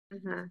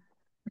Uh-huh.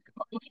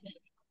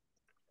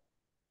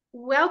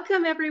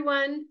 Welcome,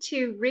 everyone,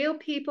 to Real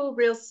People,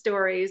 Real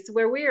Stories,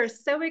 where we are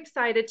so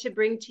excited to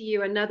bring to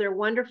you another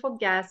wonderful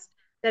guest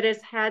that has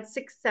had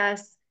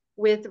success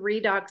with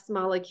redox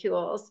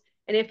molecules.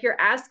 And if you're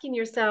asking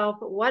yourself,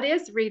 what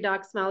is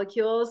redox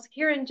molecules?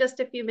 Here in just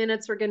a few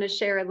minutes, we're going to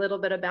share a little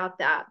bit about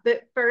that.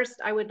 But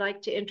first, I would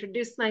like to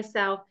introduce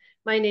myself.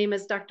 My name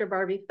is Dr.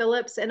 Barbie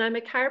Phillips, and I'm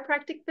a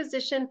chiropractic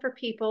physician for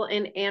people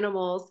and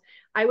animals.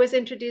 I was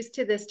introduced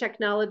to this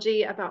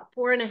technology about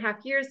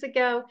 4.5 years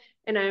ago,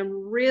 and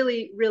I'm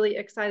really, really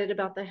excited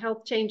about the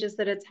health changes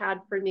that it's had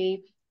for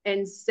me.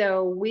 And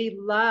so we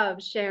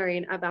love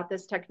sharing about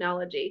this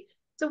technology.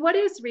 So, what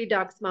is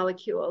redox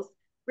molecules?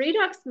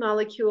 Redox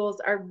molecules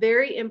are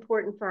very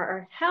important for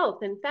our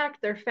health. In fact,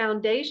 they're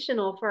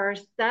foundational for our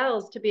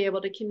cells to be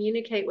able to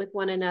communicate with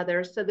one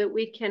another so that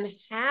we can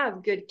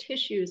have good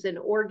tissues and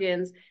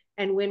organs.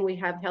 And when we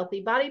have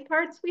healthy body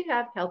parts, we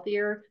have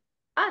healthier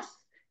us.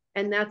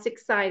 And that's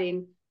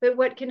exciting. But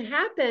what can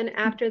happen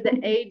after the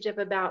age of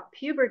about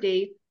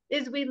puberty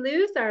is we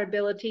lose our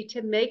ability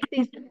to make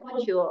these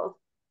molecules.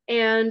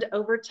 And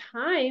over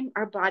time,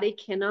 our body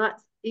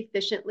cannot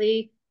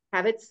efficiently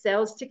have its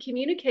cells to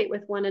communicate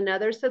with one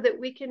another so that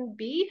we can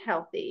be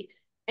healthy.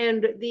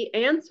 And the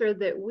answer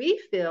that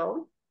we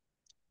feel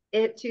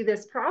to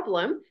this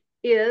problem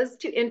is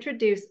to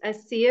introduce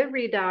ASEA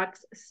Redox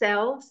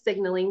cell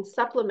signaling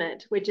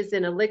supplement, which is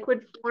in a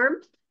liquid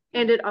form,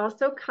 and it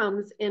also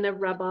comes in a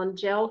rub-on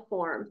gel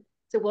form.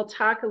 So we'll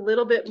talk a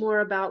little bit more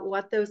about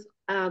what those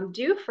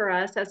do for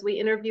us as we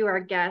interview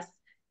our guests.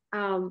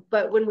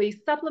 But when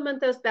we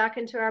supplement those back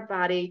into our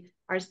body,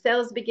 our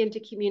cells begin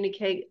to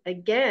communicate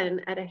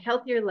again at a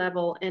healthier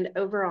level, and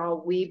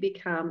overall, we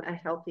become a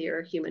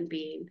healthier human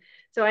being.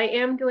 So I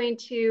am going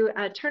to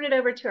turn it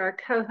over to our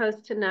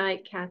co-host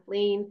tonight,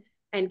 Kathleen.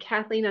 And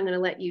Kathleen, I'm going to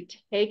let you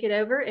take it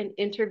over and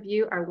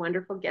interview our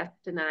wonderful guest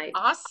tonight.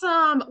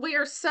 Awesome. We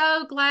are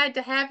so glad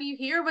to have you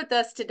here with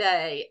us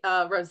today,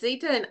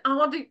 Rosita, and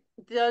all of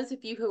those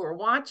of you who are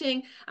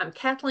watching. I'm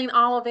Kathleen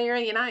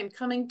Oliveri, and I am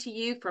coming to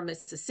you from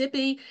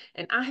Mississippi.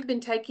 And I have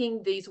been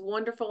taking these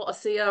wonderful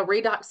ASEA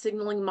redox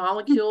signaling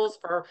molecules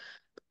for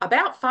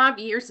about 5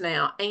 years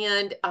now.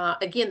 And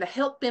again, the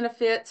health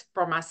benefits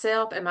for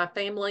myself and my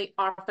family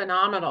are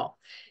phenomenal.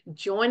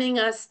 Joining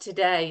us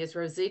today is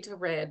Rosita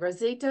Redd.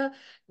 Rosita,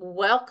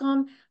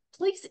 welcome.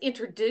 Please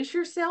introduce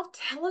yourself.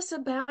 Tell us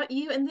about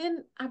you. And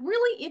then I'm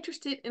really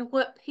interested in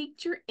what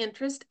piqued your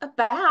interest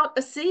about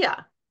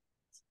ASEA.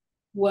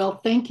 Well,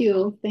 thank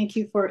you. Thank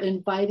you for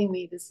inviting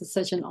me. This is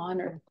such an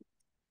honor.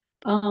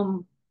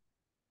 Um,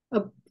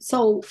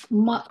 so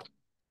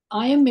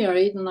I am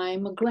married and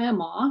I'm a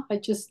grandma. I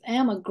just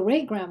am a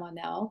great grandma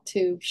now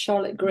to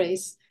Charlotte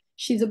Grace.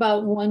 She's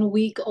about 1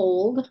 week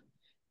old,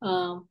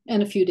 and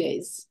a few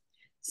days.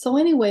 So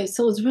anyway,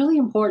 so it's really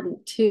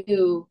important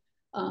to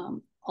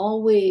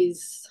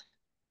always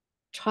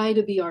try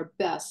to be our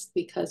best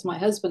because my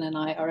husband and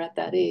I are at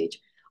that age.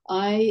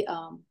 I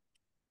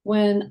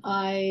When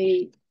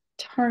I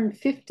turned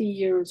 50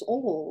 years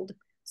old,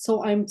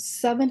 so I'm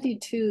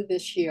 72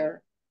 this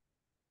year,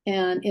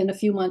 and in a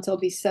few months I'll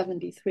be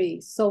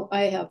 73. So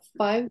I have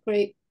five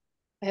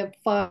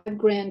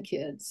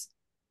grandkids,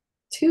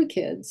 two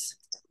kids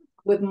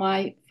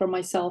for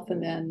myself,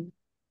 and then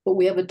but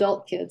we have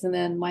adult kids, and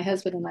then my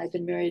husband and I have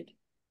been married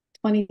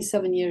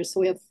 27 years, so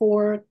we have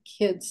four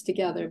kids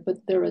together, but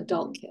they're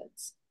adult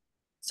kids.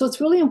 So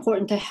it's really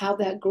important to have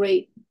that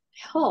great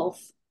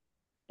health.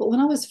 But when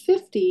I was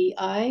 50,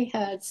 I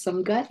had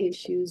some gut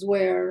issues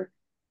where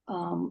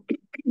um,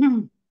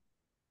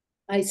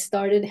 I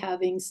started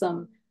having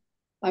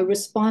I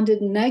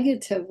responded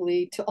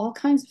negatively to all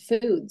kinds of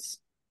foods,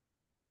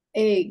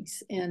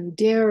 eggs and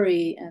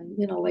dairy and,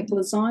 like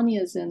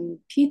lasagnas and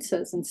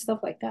pizzas and stuff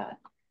like that.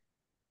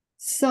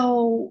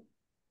 So,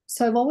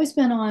 so I've always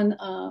been on,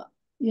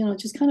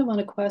 just kind of on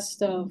a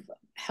quest of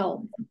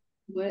health.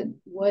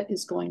 What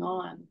is going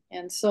on?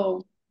 And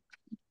so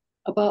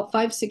about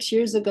 5, 6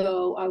 years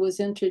ago, I was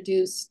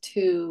introduced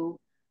to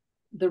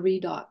the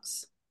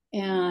redox,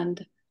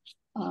 and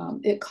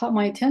it caught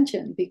my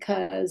attention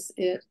because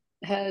it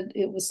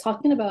was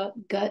talking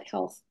about gut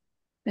health,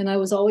 and I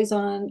was always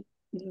on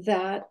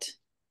that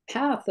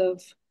path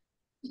of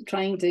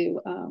trying to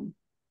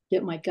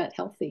get my gut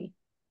healthy.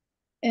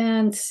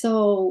 And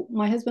so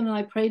my husband and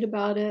I prayed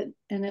about it,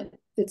 and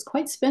it's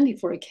quite spendy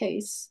for a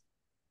case.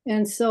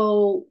 And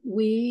so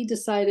we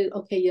decided,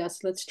 okay,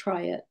 yes, let's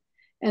try it.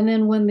 And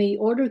then when the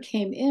order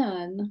came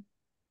in,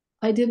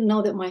 I didn't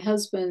know that my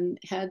husband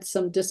had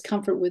some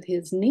discomfort with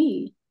his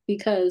knee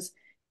because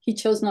he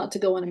chose not to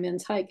go on a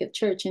men's hike at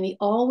church. And he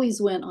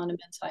always went on a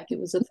men's hike. It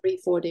was a 3,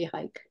 4 day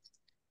hike.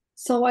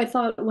 So I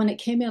thought when it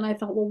came in, I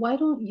thought, well, why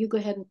don't you go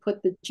ahead and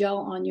put the gel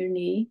on your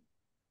knee?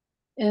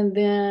 And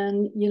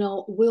then,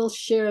 we'll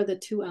share the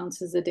 2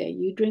 ounces a day.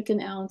 You drink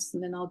an ounce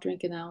and then I'll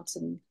drink an ounce.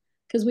 And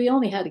because we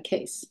only had a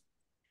case.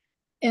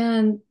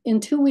 And in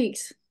 2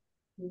 weeks,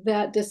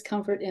 that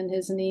discomfort in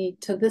his knee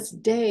to this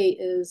day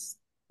is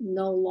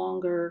no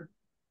longer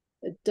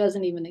It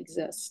doesn't even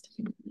exist.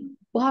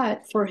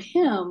 But for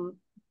him,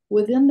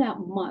 within that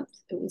month,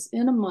 it was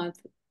in a month,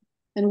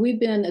 and we've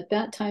been at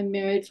that time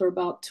married for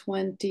about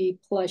 20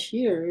 plus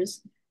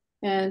years.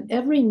 And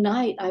every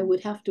night I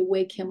would have to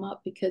wake him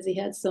up because he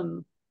had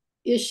some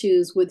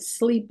issues with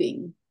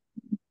sleeping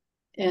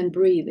and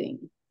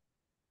breathing.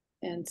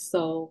 And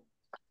so,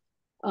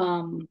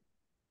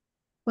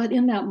 but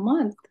in that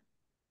month,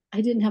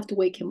 I didn't have to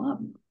wake him up.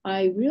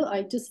 I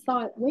just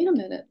thought, wait a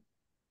minute,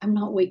 I'm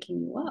not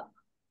waking you up.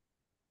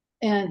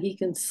 And he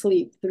can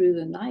sleep through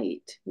the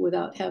night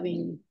without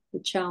having the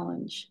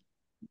challenge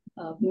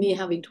of me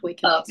having to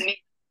wake him up.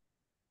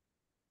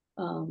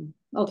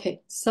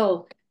 Okay,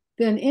 so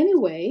then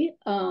anyway,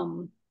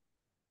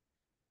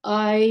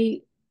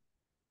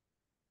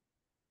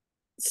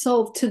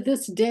 so to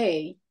this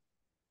day,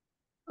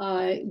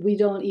 we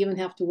don't even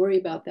have to worry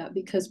about that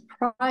because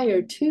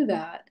prior to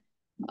that,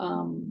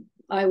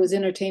 I was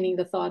entertaining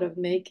the thought of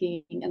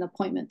making an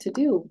appointment to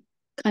do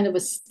kind of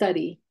a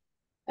study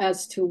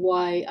as to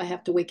why I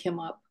have to wake him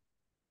up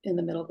in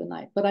the middle of the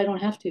night, but I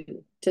don't have to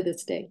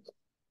this day.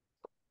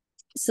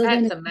 So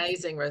that's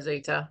amazing,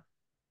 Rosita.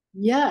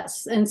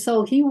 Yes. And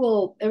so he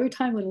will, every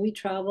time when we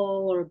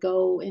travel or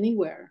go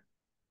anywhere,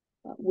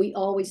 we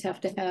always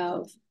have to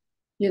have,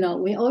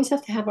 we always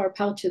have to have our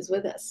pouches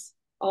with us,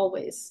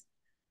 always.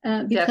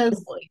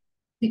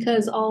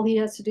 Because all he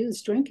has to do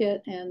is drink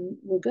it and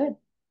we're good.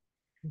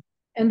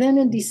 And then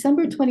in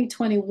December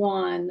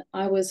 2021,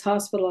 I was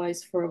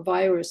hospitalized for a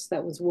virus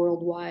that was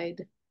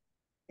worldwide.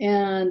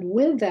 And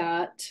with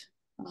that,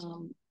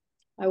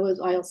 I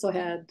also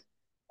had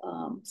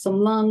some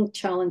lung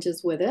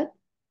challenges with it.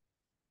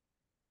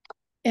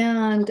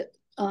 And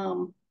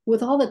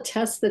with all the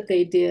tests that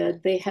they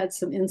did, they had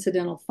some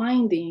incidental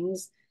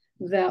findings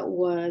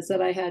that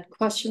I had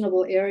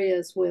questionable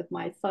areas with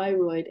my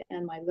thyroid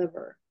and my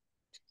liver.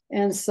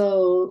 And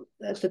so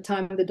at the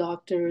time, the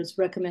doctors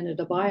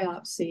recommended a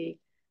biopsy.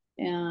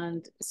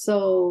 And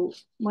so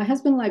my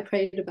husband and I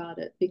prayed about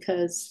it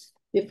because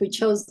if we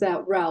chose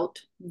that route,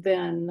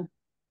 then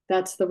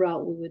that's the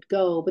route we would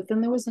go. But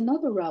then there was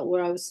another route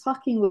where I was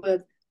talking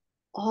with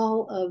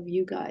all of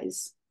you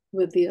guys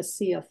with the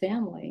ASEA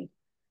family,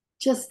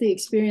 just the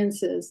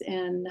experiences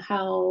and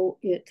how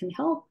it can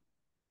help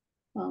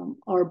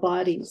our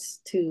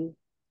bodies to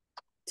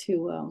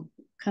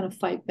kind of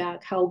fight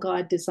back how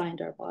God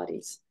designed our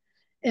bodies.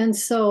 And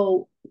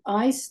so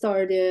I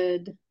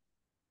started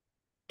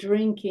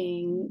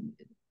drinking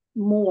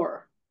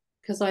more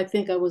because I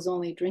think I was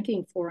only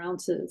drinking 4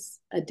 ounces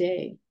a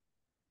day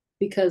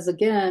because of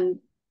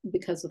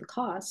the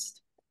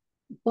cost.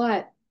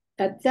 But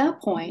at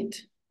that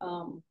point,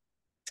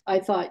 I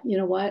thought, you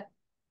know what?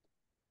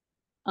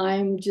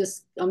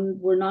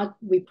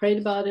 We prayed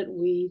about it.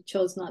 We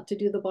chose not to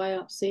do the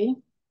biopsy.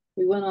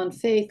 We went on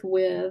faith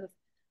with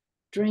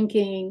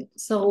drinking.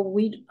 So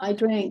I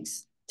drank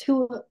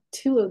two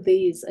of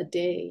these a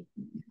day.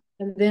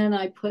 And then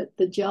I put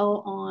the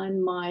gel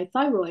on my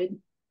thyroid.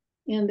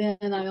 And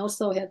then I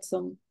also had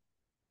some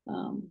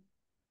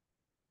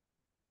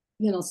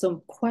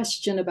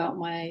question about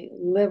my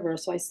liver.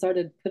 So I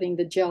started putting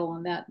the gel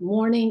on that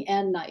morning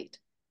and night,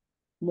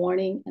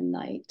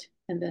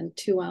 and then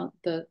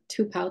the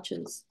 2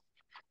 pouches.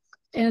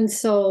 And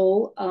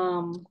so,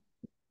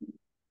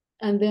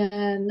 and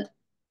then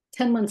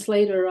 10 months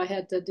later, I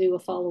had to do a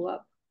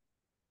follow-up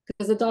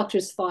because the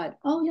doctors thought,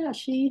 oh yeah,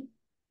 she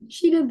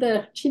did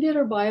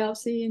her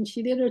biopsy and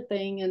she did her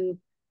thing, and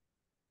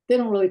they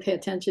don't really pay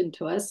attention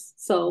to us.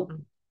 So,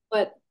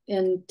 but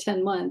in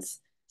 10 months,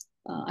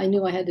 I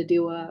knew I had to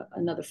do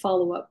another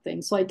follow-up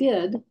thing. So I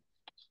did,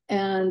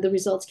 and the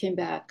results came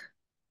back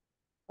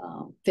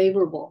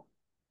favorable.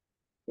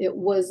 It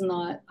was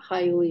not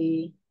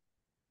highly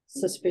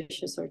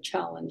suspicious or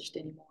challenged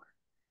anymore.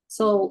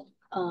 So,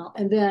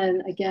 and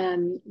then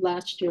again,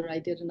 last year I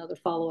did another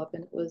follow-up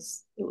and it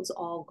was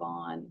all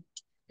gone.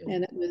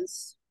 And it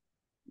was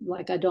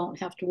like, I don't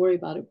have to worry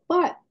about it,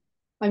 but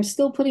I'm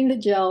still putting the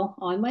gel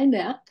on my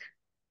neck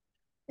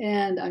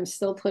and I'm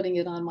still putting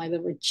it on my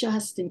liver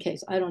just in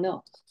case, I don't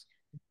know.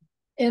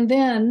 And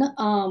then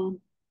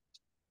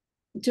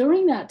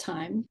during that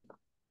time,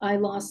 I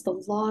lost a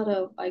lot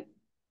of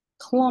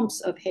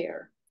clumps of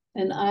hair.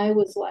 And I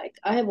was like,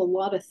 I have a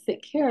lot of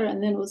thick hair.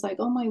 And then it was like,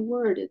 oh my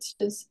word, it's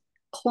just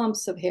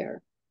clumps of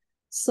hair.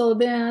 So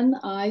then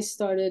I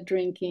started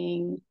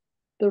drinking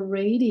the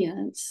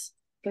Radiance,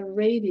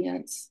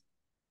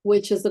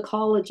 which is the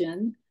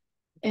collagen.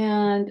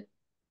 And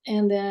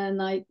then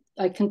I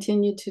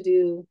continued to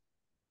do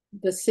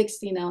the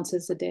 16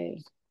 ounces a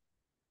day.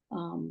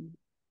 And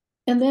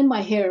then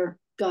my hair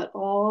got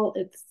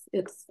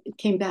it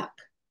came back.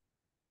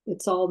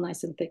 It's all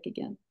nice and thick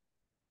again.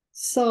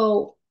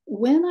 So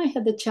when I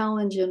had the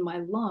challenge in my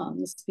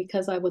lungs,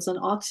 because I was on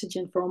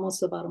oxygen for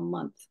almost about a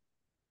month.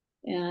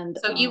 And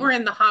so you were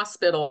in the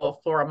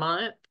hospital for a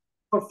month?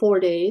 For 4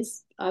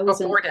 days. I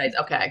was 4 days,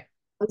 okay.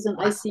 I was in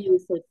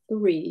ICU for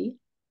 3.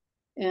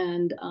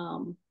 And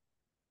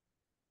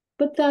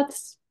but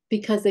that's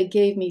because they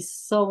gave me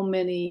so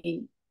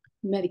many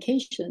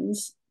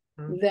medications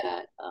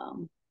that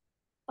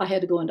I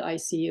had to go into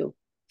ICU.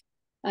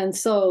 And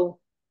so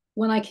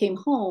when I came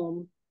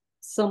home,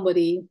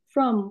 somebody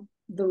from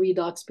the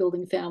Redox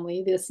building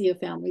family, the ASEA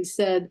family,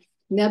 said,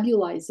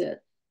 nebulize it.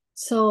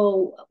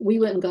 So we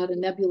went and got a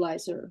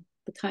nebulizer,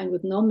 the kind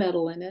with no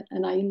metal in it.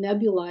 And I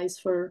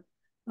nebulized for,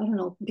 I don't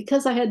know,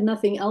 because I had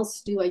nothing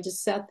else to do. I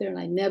just sat there and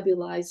I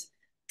nebulized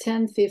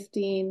 10,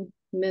 15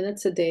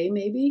 minutes a day,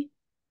 maybe.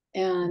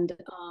 And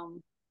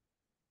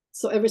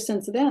so ever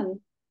since then,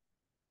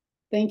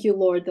 thank you,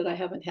 Lord, that I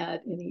haven't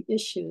had any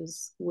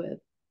issues with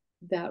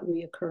that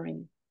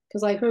reoccurring.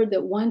 Because I heard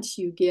that once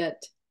you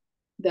get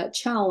that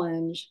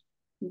challenge,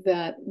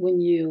 that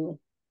when you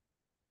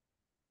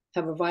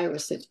have a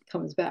virus, it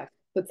comes back.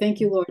 But thank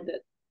you, Lord,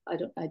 that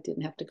I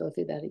didn't have to go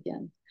through that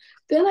again.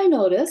 Then I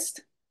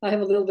noticed I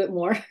have a little bit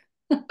more.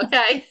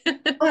 Okay.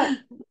 But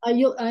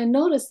I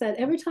noticed that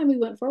every time we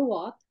went for a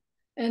walk,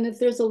 and if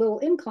there's a little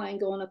incline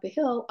going up a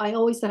hill, I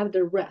always have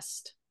to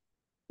rest,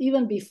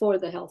 even before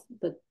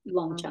the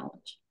lung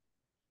challenge.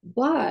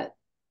 But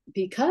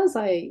because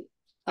I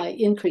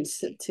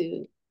increased it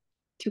to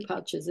 2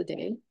 pouches a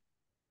day,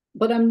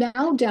 but I'm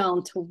now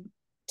down to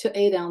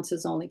 8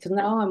 ounces only, because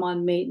now I'm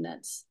on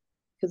maintenance,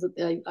 because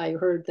I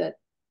heard that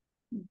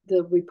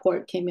the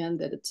report came in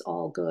that it's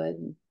all good.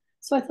 And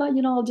so I thought,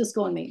 I'll just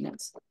go on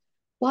maintenance.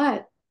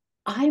 But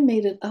I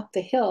made it up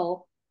the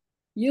hill.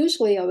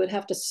 Usually I would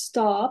have to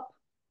stop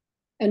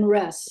and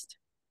rest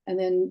and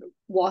then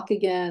walk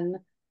again,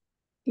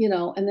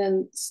 and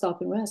then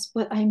stop and rest.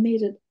 But I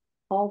made it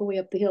all the way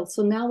up the hill.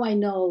 So now I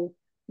know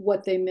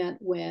what they meant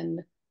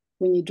when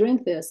you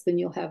drink this, then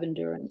you'll have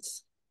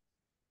endurance.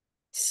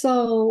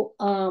 So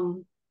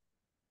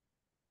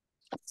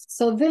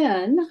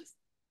then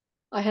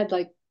I had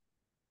like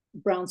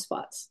brown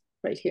spots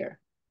right here.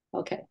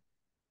 Okay.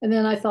 And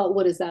then I thought,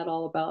 what is that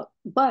all about?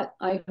 But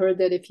I heard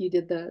that if you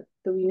did the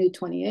Renew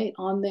 28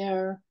 on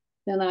there,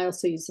 then I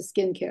also use the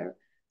skincare.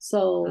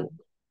 So,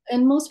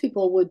 and most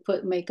people would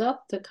put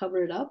makeup to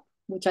cover it up,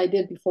 which I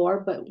did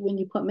before. But when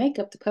you put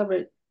makeup to cover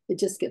it, it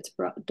just gets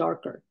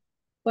darker.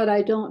 But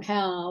I don't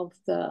have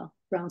the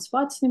brown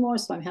spots anymore,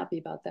 so I'm happy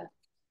about that.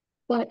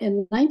 But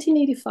in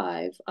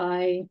 1985,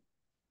 I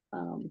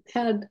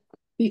had,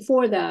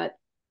 before that,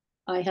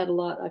 I had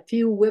a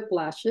few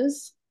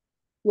whiplashes,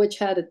 which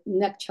had a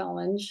neck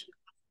challenge,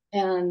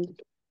 and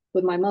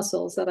with my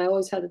muscles, that I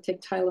always had to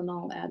take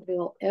Tylenol,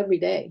 Advil every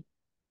day,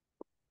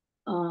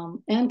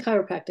 and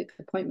chiropractic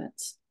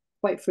appointments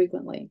quite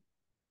frequently.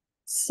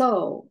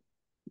 So,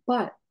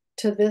 but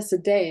to this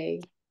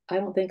day, I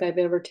don't think I've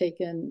ever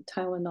taken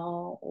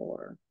Tylenol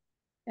or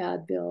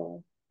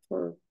Advil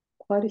for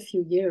quite a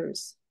few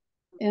years.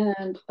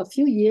 And a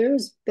few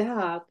years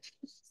back,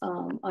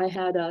 I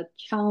had a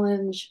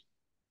challenge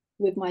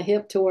with my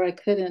hip to where I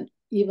couldn't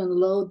even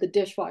load the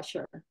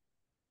dishwasher.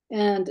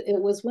 And it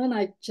was when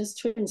I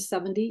just turned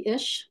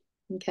 70-ish.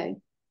 Okay.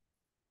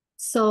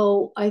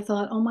 So I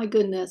thought, oh my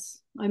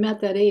goodness, I'm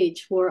at that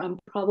age where I'm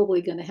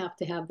probably going to have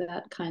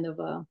that kind of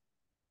a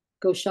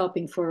go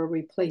shopping for a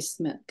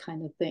replacement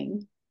kind of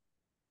thing.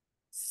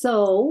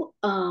 So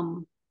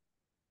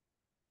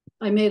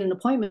I made an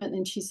appointment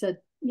and she said,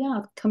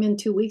 yeah, come in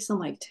 2 weeks. I'm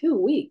like, 2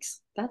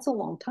 weeks? That's a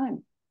long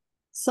time.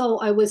 So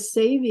I was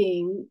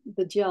saving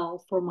the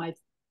gel for my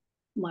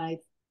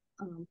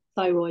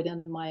thyroid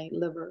and my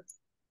liver.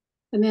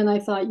 And then I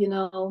thought,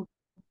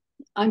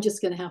 I'm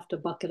just going to have to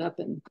buck it up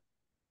and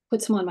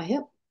put some on my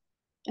hip.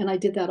 And I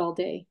did that all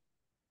day.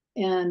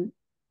 And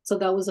so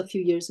that was a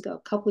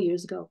couple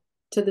years ago.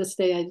 To this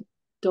day, I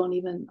didn't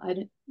even go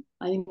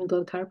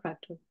to the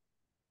chiropractor.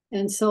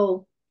 And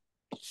so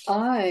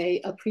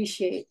I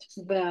appreciate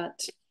that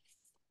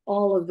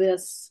all of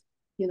this,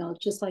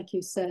 just like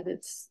you said,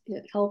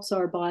 it helps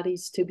our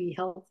bodies to be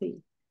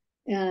healthy.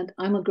 And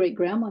I'm a great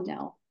grandma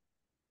now.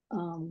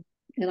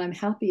 And I'm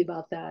happy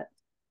about that.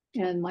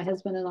 And my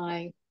husband and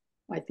I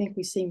think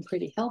we seem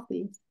pretty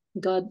healthy.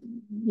 God,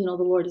 the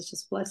Lord has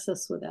just blessed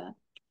us with that.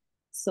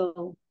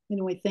 So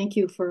anyway, thank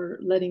you for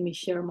letting me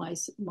share my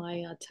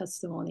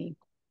testimony.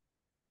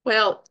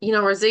 Well,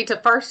 Rosita,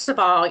 first of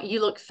all,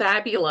 you look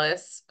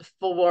fabulous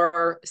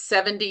for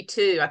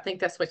 72. I think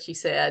that's what you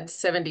said,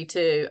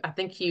 72. I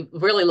think you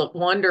really look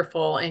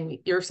wonderful and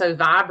you're so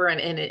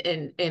vibrant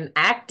and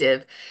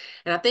active.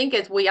 And I think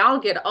as we all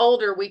get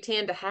older, we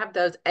tend to have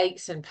those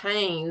aches and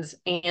pains.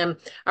 And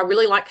I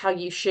really like how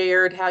you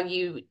shared how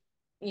you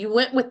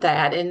went with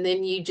that. And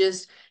then you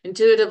just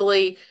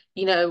intuitively,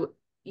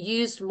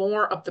 used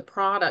more of the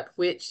product,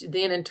 which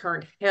then in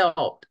turn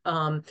helped.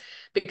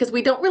 Because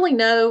we don't really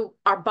know,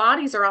 our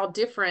bodies are all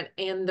different,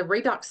 and the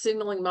redox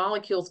signaling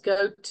molecules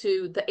go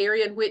to the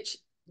area in which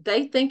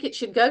they think it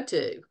should go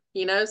to,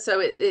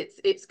 so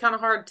it's kind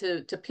of hard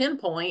to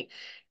pinpoint.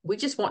 We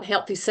just want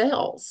healthy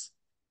cells.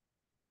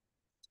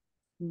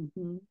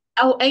 Mm-hmm.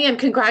 Oh, and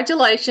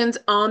congratulations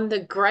on the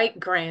great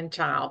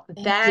grandchild.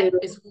 That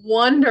is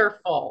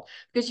wonderful,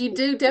 because you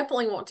do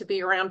definitely want to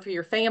be around for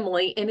your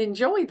family and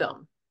enjoy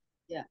them.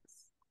 Yes.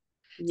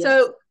 Yes.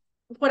 So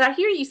what I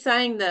hear you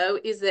saying, though,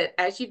 is that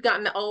as you've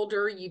gotten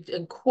older, you've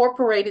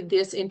incorporated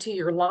this into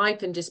your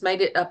life and just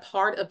made it a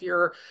part of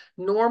your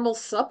normal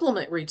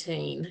supplement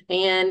routine.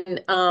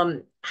 And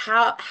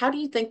how do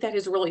you think that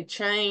has really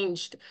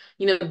changed,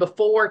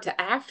 before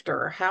to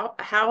after?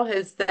 How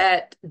has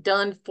that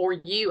done for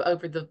you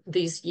over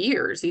these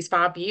years, these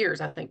 5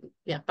 years, I think?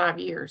 Yeah, 5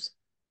 years.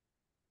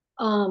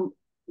 Um,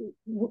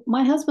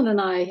 my husband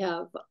and I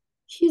have,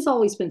 he's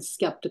always been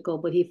skeptical,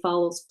 but he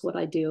follows what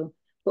I do.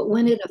 But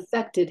when it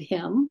affected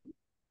him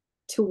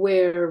to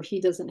where he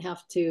doesn't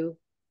have to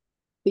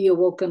be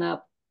woken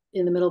up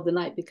in the middle of the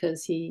night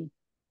because he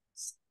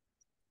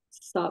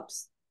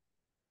stops.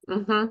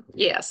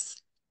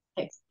 Yes.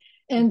 Okay.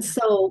 And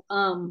so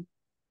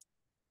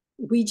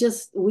we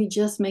just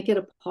make it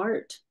a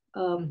part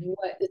of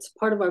what it's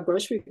part of our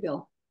grocery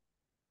bill.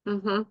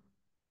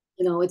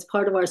 It's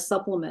part of our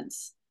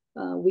supplements.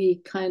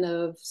 We kind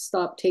of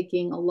stopped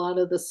taking a lot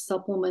of the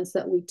supplements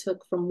that we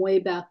took from way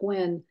back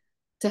when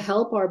to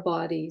help our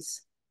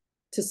bodies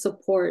to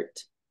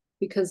support,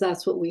 because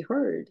that's what we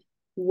heard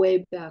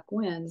way back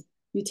when.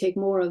 You take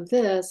more of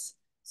this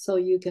so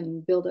you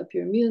can build up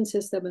your immune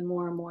system and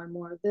more and more and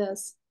more of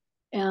this.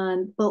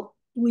 But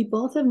we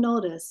both have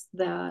noticed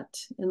that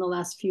in the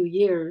last few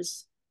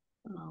years,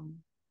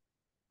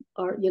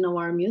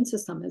 our immune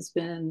system has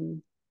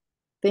been,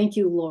 thank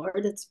you,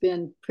 Lord, it's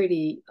been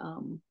pretty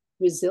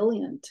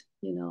resilient.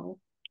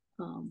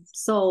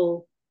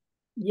 So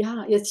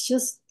yeah, it's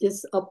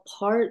a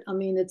part. I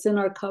mean, it's in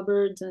our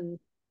cupboards and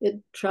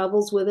it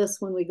travels with us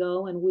when we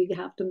go, and we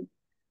have to,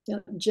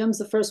 Jim's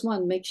the first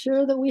one, make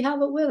sure that we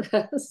have it with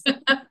us.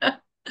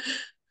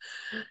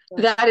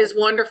 That is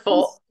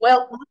wonderful.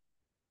 Well,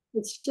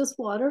 it's just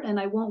water, and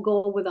I won't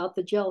go without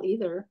the gel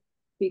either,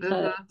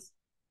 because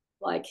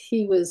like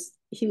he was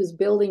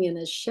building in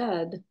his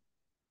shed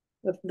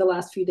the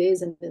last few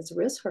days and his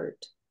wrist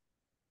hurt.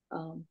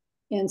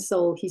 And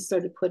so he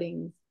started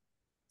putting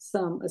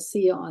some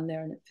ASEA on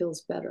there and it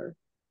feels better.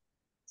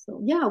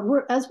 So yeah,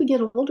 as we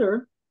get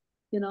older,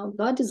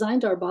 God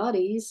designed our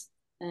bodies,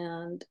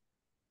 and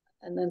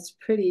that's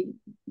pretty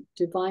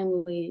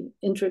divinely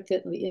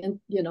intricately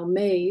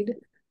made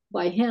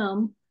by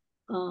him.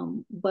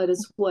 But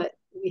it's what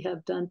we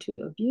have done to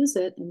abuse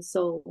it. And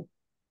so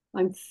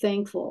I'm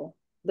thankful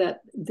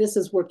that this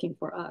is working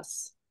for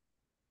us.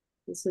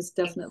 This is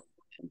definitely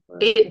working for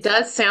us. It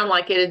does sound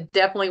like it is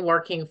definitely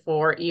working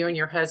for you and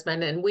your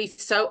husband, and we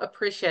so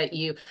appreciate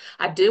you.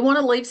 I do want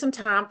to leave some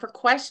time for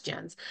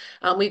questions.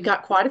 We've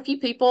got quite a few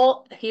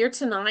people here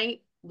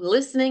tonight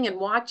listening and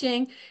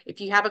watching.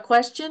 If you have a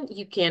question,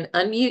 you can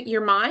unmute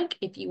your mic.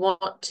 If you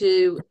want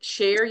to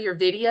share your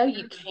video,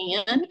 you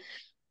can,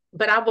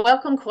 but I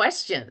welcome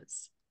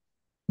questions.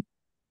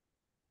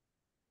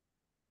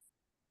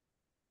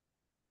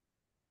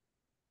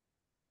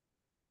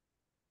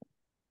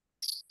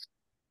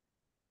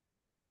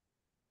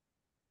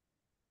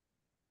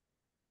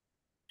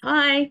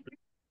 Hi.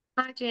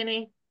 Hi,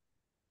 Jenny.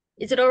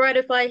 Is it all right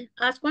if I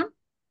ask one?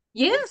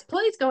 Yes,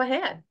 please go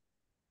ahead.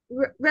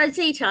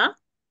 Rosita,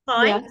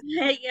 hi. Yeah.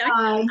 How you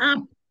going? Hi.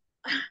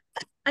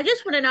 I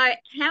just want to know,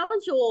 how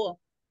has your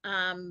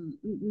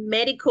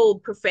medical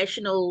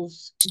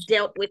professionals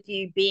dealt with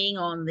you being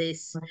on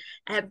this?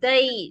 Have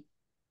they,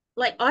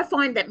 like, I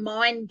find that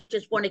mine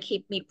just want to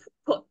keep me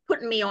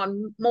putting me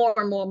on more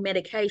and more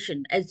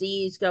medication as the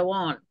years go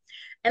on,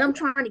 and I'm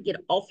trying to get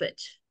off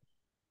it.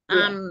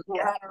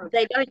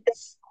 They don't,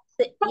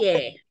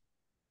 yeah.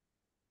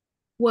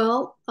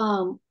 Well,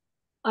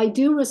 I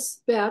do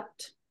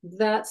respect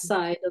that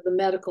side of the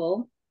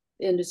medical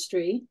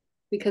industry,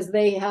 because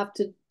they have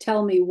to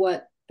tell me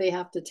what they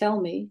have to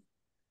tell me.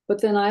 But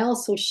then I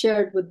also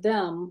shared with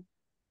them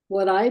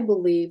what I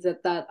believe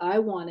that I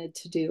wanted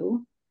to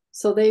do.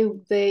 So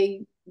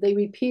they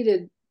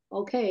repeated,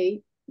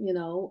 okay,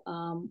 we're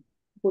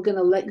going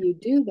to let you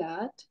do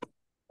that,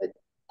 but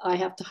I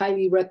have to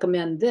highly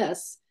recommend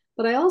this.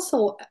 But I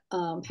also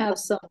have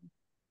some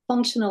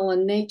functional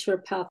and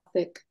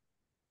naturopathic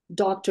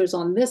doctors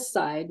on this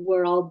side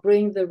where I'll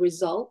bring the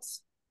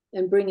results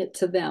and bring it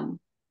to them.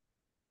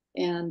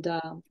 And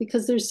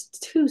because there's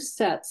two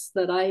sets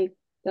that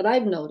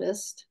I've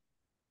noticed,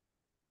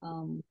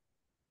 and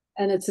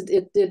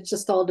it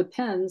just all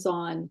depends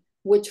on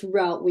which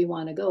route we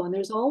want to go. And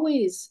there's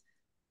always,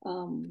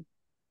 for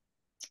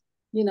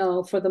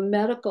the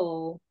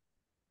medical,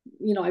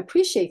 I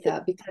appreciate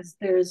that, because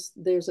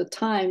there's a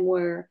time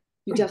where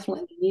you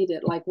definitely need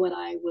it. Like when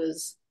I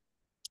was,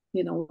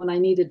 when I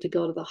needed to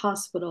go to the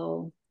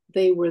hospital,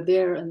 they were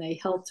there and they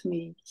helped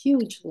me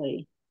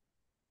hugely.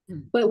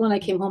 But when I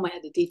came home, I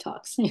had to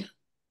detox.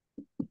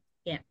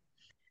 Yeah.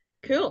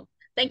 Cool.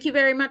 Thank you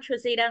very much,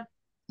 Rosita.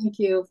 Thank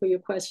you for your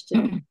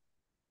question.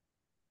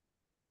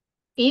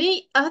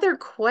 Any other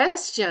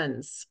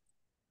questions?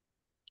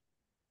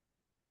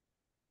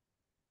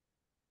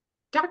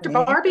 Dr.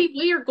 Barbie,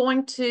 we are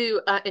going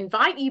to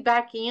invite you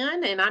back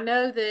in, and I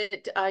know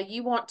that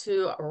you want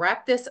to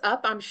wrap this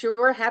up, I'm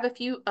sure. Have a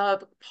few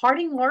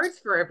parting words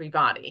for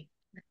everybody.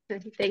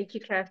 Thank you,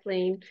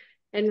 Kathleen.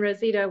 And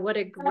Rosita, what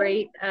a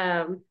great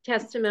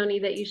testimony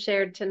that you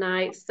shared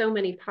tonight. So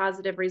many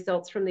positive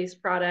results from these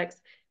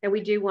products. And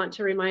we do want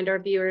to remind our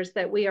viewers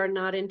that we are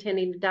not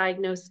intending to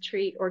diagnose,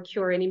 treat, or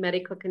cure any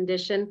medical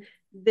condition.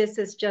 This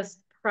is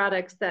just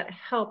products that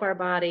help our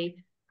body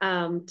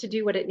to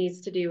do what it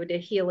needs to do to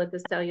heal at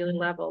the cellular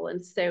level.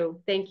 And so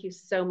thank you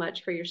so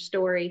much for your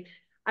story.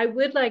 I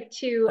would like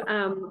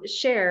to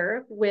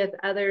share with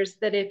others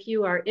that if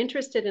you are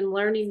interested in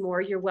learning more,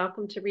 you're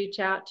welcome to reach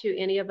out to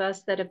any of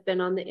us that have been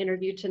on the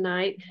interview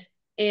tonight.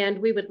 And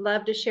we would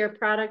love to share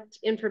product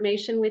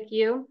information with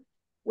you.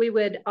 We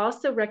would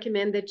also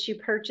recommend that you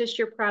purchase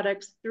your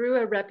products through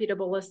a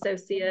reputable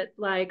associate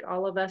like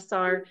all of us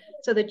are,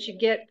 so that you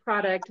get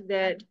product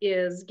that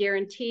is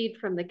guaranteed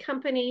from the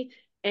company.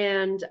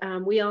 And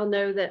we all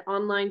know that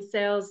online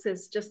sales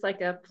is just like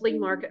a flea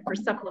market for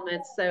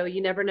supplements. So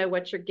you never know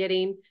what you're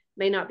getting,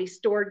 may not be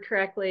stored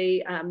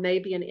correctly, may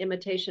be an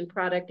imitation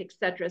product,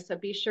 etc. So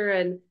be sure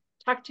and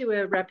talk to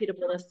a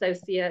reputable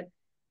associate.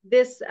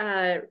 This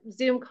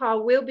Zoom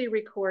call will be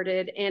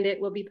recorded and it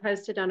will be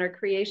posted on our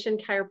Creation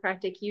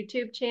Chiropractic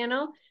YouTube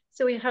channel.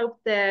 So we hope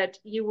that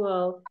you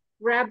will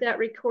grab that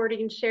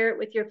recording, share it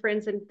with your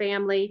friends and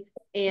family,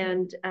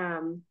 and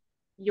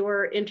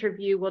your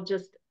interview will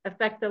just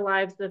affect the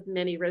lives of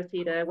many,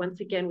 Rosita.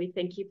 Once again, we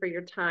thank you for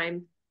your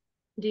time.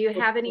 Do you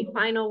have any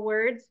final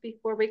words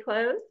before we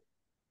close?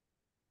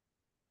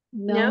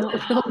 No.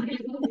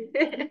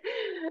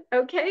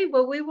 Okay,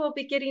 well, we will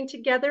be getting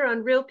together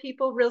on Real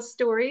People, Real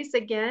Stories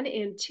again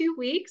in 2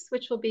 weeks,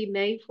 which will be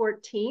May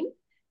 14th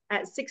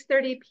at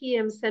 6:30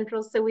 p.m.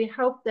 Central. So we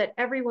hope that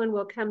everyone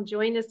will come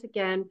join us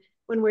again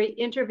when we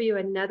interview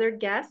another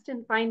guest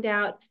and find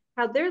out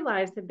how their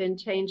lives have been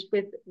changed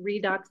with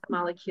redox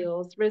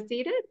molecules.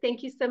 Rosita,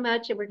 thank you so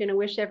much. And we're going to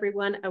wish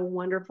everyone a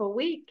wonderful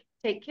week.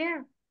 Take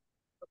care.